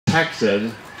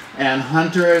protected, and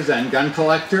hunters and gun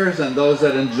collectors and those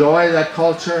that enjoy that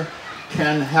culture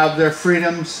can have their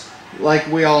freedoms like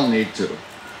we all need to.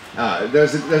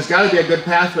 There's got to be a good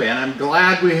pathway, and I'm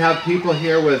glad we have people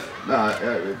here with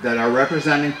that are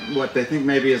representing what they think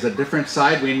maybe is a different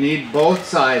side. We need both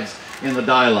sides in the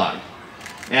dialogue,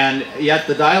 and yet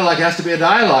the dialogue has to be a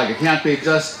dialogue. It can't be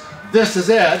just this is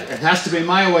it. It has to be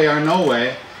my way or no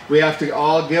way. We have to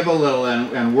all give a little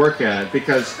and work at it,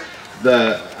 because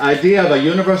the idea of a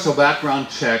universal background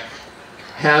check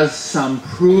has some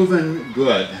proven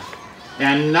good,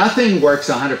 and nothing works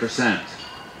 100%.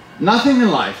 Nothing in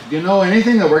life. Do you know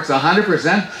anything that works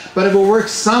 100%? But if it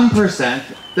works some percent,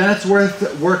 then it's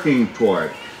worth working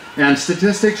toward. And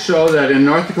statistics show that in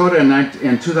North Dakota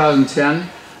in 2010,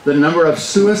 the number of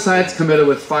suicides committed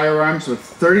with firearms was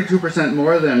 32%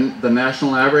 more than the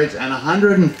national average and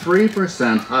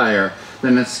 103% higher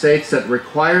than in states that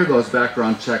require those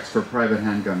background checks for private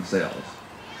handgun sales.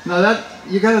 Now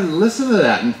you got to listen to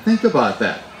that and think about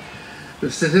that. The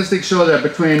statistics show that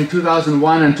between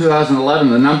 2001 and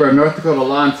 2011, the number of North Dakota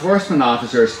law enforcement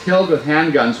officers killed with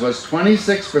handguns was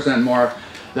 26% more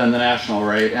than the national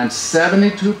rate and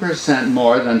 72%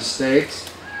 more than states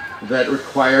that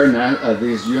require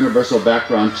these universal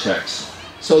background checks.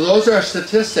 So those are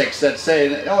statistics that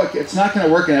say, oh, it's not going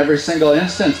to work in every single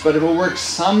instance, but if it works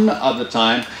some of the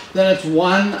time, then it's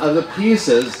one of the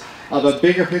pieces of a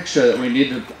bigger picture that we need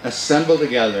to assemble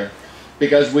together,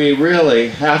 because we really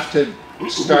have to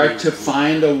start to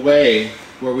find a way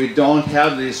where we don't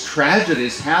have these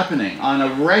tragedies happening on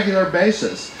a regular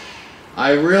basis.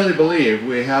 I really believe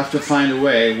we have to find a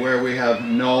way where we have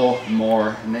no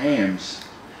more names.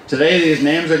 Today these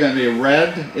names are going to be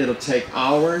read. It'll take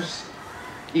hours.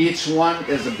 Each one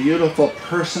is a beautiful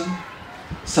person.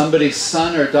 Somebody's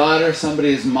son or daughter,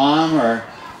 somebody's mom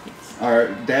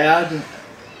or dad.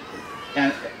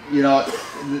 And you know,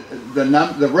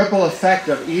 the ripple effect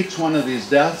of each one of these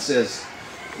deaths is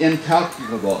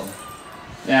incalculable.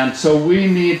 And so we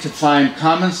need to find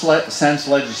common sense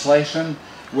legislation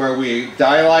where we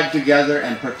dialogue together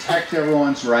and protect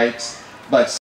everyone's rights, but